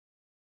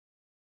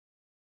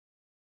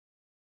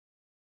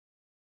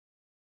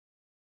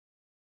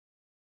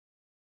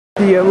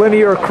The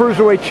linear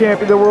cruiserweight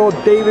champion of the world,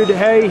 David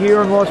Haye,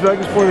 here in Las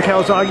Vegas for the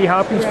Calzaghe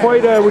Hopkins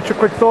fight. What's your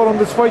quick thought on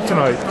this fight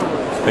tonight?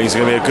 I think it's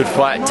going to be a good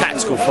fight,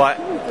 tactical fight.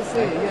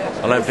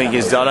 I don't think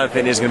there's going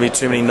to be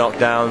too many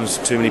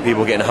knockdowns, too many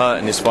people getting hurt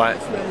in this fight.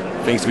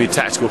 I think it's going to be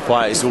a tactical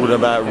fight. It's all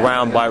about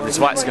round by round. This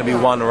fight's going to be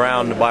one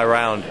round by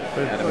round.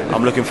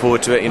 I'm looking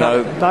forward to it. You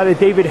know, not a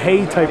David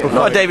Haye type of fight.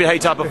 Not a David Haye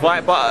type of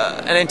fight,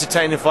 but an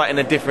entertaining fight in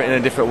a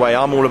different way.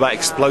 I'm all about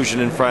explosion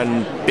and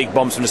throwing big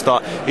bombs from the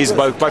start.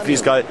 Both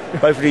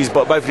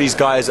of these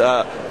guys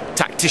are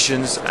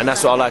tacticians, and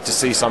that's what I like to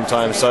see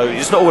sometimes. So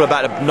it's not all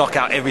about to knock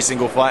out every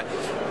single fight.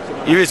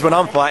 It is when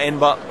I'm fighting,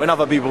 but when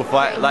other people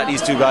fight, like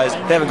these two guys,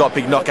 they haven't got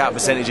big knockout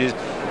percentages.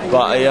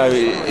 But you know,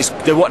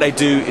 what they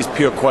do is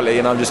pure quality,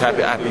 and I'm just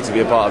happy to be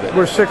a part of it.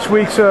 We're 6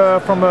 weeks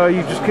from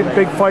you just get a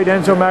big fight,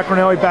 Enzo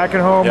Macronelli back at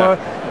home. Yeah.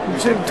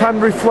 Time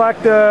to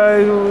reflect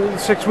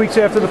 6 weeks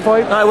after the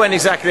fight? No, it went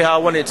exactly how I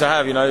wanted it to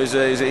have. You know, it was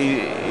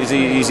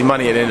easy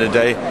money at the end of the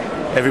day.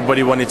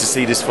 Everybody wanted to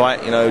see this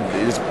fight. You know,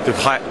 the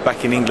hype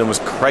back in England was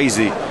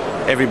crazy.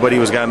 Everybody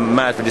was going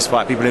mad for this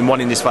fight. People have been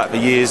wanting this fight for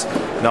years,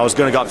 and I was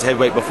going to go up to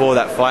heavyweight before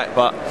that fight,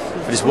 but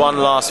for this one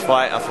last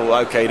fight, I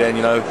thought, okay, then,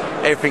 you know,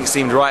 everything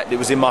seemed right. It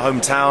was in my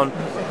hometown.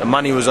 The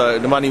money was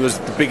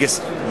the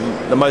biggest,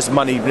 the most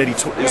money. Nearly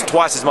it was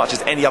twice as much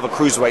as any other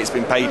cruiserweight has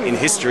been paid in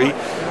history.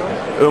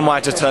 Who am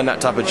I to turn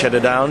that type of cheddar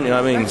down? You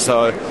know what I mean?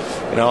 So,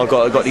 you know, I've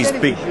got these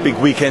big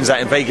weekends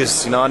out in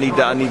Vegas. You know, I need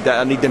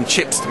them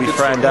chips to be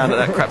thrown down at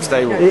that crap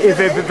stable. If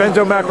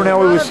Enzo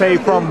Macronelli was, say,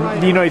 from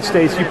the United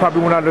States, you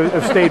probably would not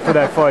have stayed for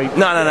that fight.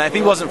 No. If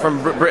he wasn't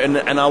from Britain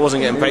and I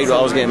wasn't getting paid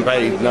what I was getting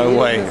paid, no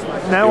way.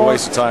 Now, a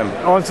waste of time.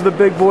 On to the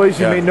big boys.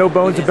 You made no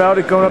bones about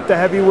it, going up to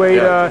heavyweight.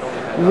 Yeah.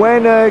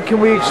 When can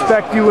we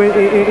expect you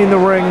in the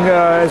ring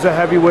as a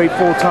heavyweight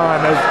full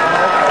time?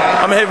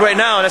 I'm a heavyweight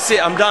now, that's it,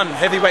 I'm done.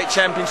 Heavyweight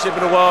championship of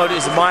the world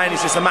is mine.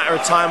 It's just a matter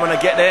of time when I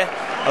get there.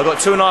 I've got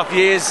 2.5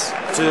 years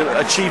to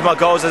achieve my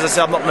goals. As I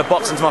said, I'm not going to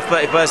box until my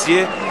 31st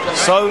year.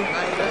 So,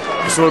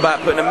 it's all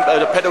about putting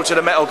the pedal to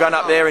the metal, going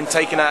up there and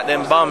taking out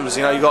them bums.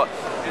 You know, you got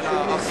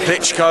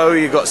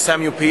Klitschko, you got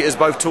Samuel Peters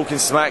both talking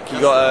smack, you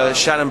got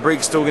Shannon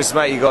Briggs talking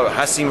smack, you got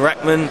Hasim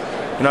Rahman.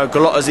 You know,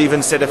 Galotta's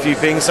even said a few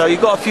things. So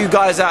you've got a few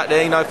guys out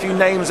there, you know, a few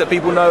names that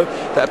people know,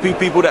 that a few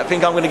people that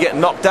think I'm going to get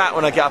knocked out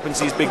when I get up and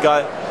see this big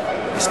guy.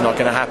 It's not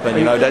going to happen.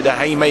 You know, the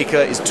haymaker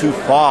is too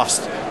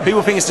fast.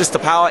 People think it's just the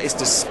power, it's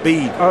the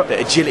speed, the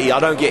agility.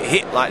 I don't get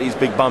hit like these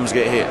big bums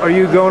get hit. Are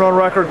you going on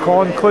record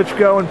calling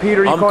Klitschko and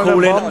Peter? I'm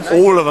calling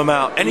all of them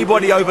out.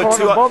 Anybody over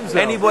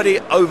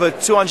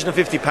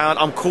 250 pounds,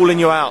 I'm calling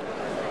you out.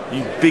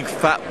 You big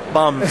fat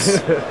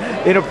bums.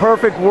 In a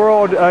perfect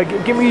world,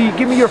 give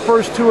me your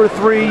first 2 or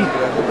 3.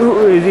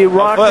 Is he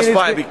My first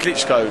fight would be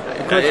Klitschko.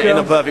 In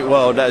a perfect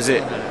world, that's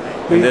it.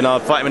 And then I'll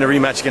fight him in a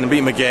rematch again and beat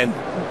him again.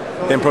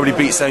 Then probably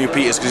beat Samuel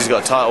Peters because he's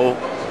got a title.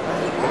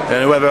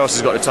 And whoever else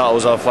has got the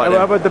titles, I'll fight him.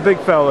 How about the big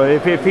fella?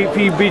 If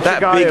he beats that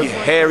big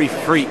hairy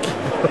freak,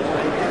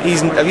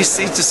 he's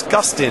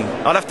disgusting.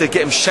 I'd have to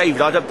get him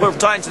shaved. I'd have to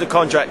tie into the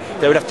contract.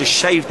 They would have to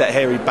shave that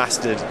hairy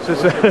bastard.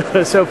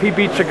 So if he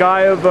beats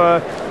Chagayev,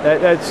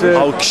 that's.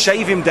 I'll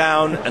shave him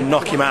down and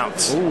knock him out.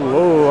 There's a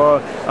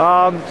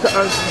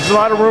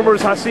lot of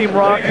rumors. Hasim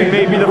Rahman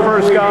may be the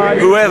first guy.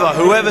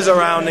 Whoever's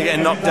around, they're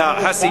getting knocked out.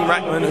 Hasim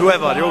Rahman,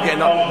 whoever, they're all getting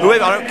knocked.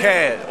 Whoever, I don't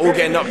care, all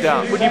getting knocked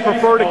out. Would you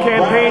prefer to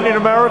campaign in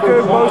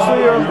America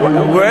mostly, or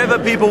wherever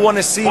people want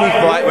to see me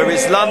fight, whether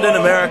it's London,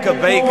 America,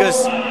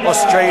 Vegas,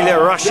 Australia,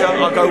 Russia,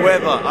 I'll go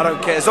wherever. I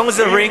don't care. As long as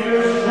there's a ring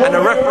and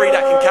a referee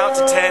that can count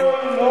to 10,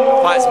 the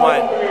fight's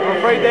mine. I'm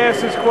afraid to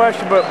ask this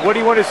question, but what do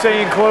you want to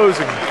say in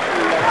closing?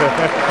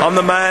 I'm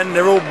the man.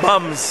 They're all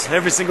bums.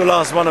 Every single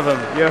last one of them.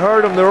 You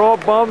heard them. They're all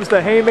bums.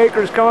 The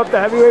haymakers come up to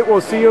heavyweight.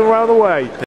 We'll see you around the way.